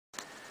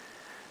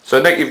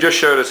So Nick, you've just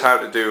showed us how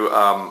to do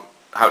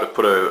how to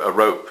put a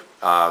rope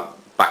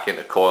back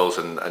into coils,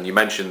 and you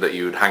mentioned that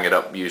you would hang it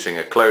up using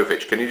a clove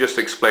hitch. Can you just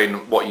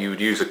explain what you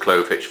would use a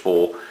clove hitch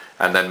for,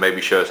 and then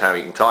maybe show us how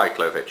you can tie a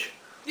clove hitch?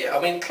 Yeah,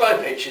 I mean,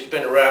 clove hitch has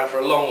been around for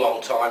a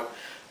long time.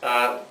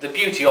 The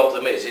beauty of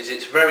them is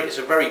it's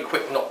a very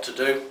quick knot to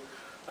do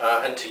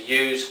and to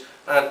use,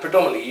 and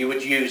predominantly you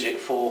would use it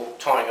for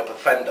tying up a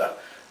fender.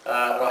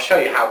 And I'll show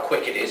you how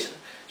quick it is.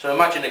 So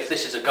imagine if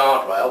this is a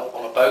guardrail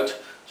on a boat.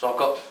 So I've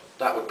got,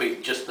 that would be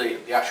just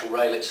the actual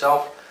rail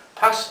itself.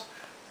 Pass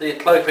the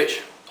clove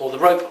hitch or the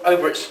rope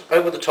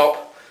over the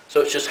top, so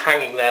it's just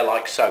hanging there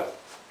like so.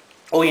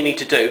 All you need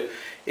to do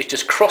is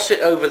just cross it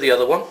over the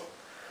other one,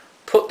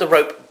 put the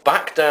rope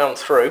back down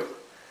through,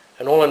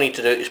 and all I need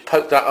to do is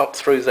poke that up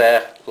through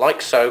there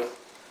like so,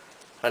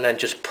 and then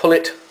just pull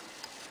it,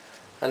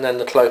 and then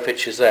the clove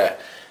hitch is there.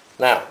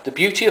 Now, the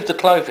beauty of the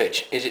clove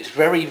hitch is it's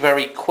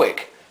very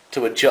quick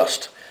to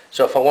adjust.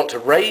 So if I want to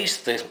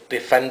raise the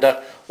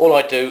fender, all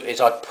I do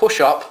is I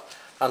push up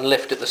and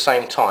lift at the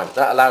same time.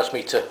 That allows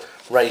me to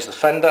raise the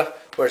fender,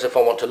 whereas if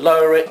I want to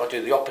lower it, I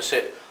do the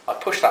opposite. I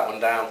push that one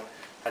down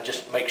and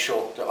just make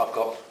sure that I've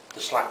got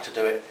the slack to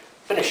do it.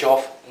 Finish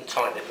off and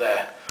tighten it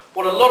there.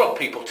 What a lot of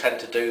people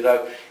tend to do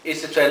though,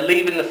 is if they're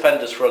leaving the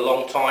fenders for a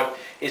long time,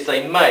 is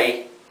they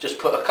may just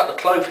put a couple of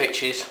clove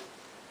hitches,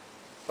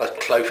 a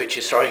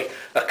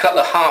couple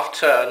of half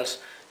turns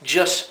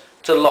just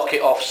to lock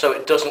it off so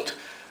it doesn't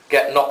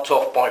get knocked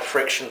off by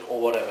friction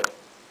or whatever.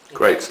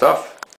 Great stuff.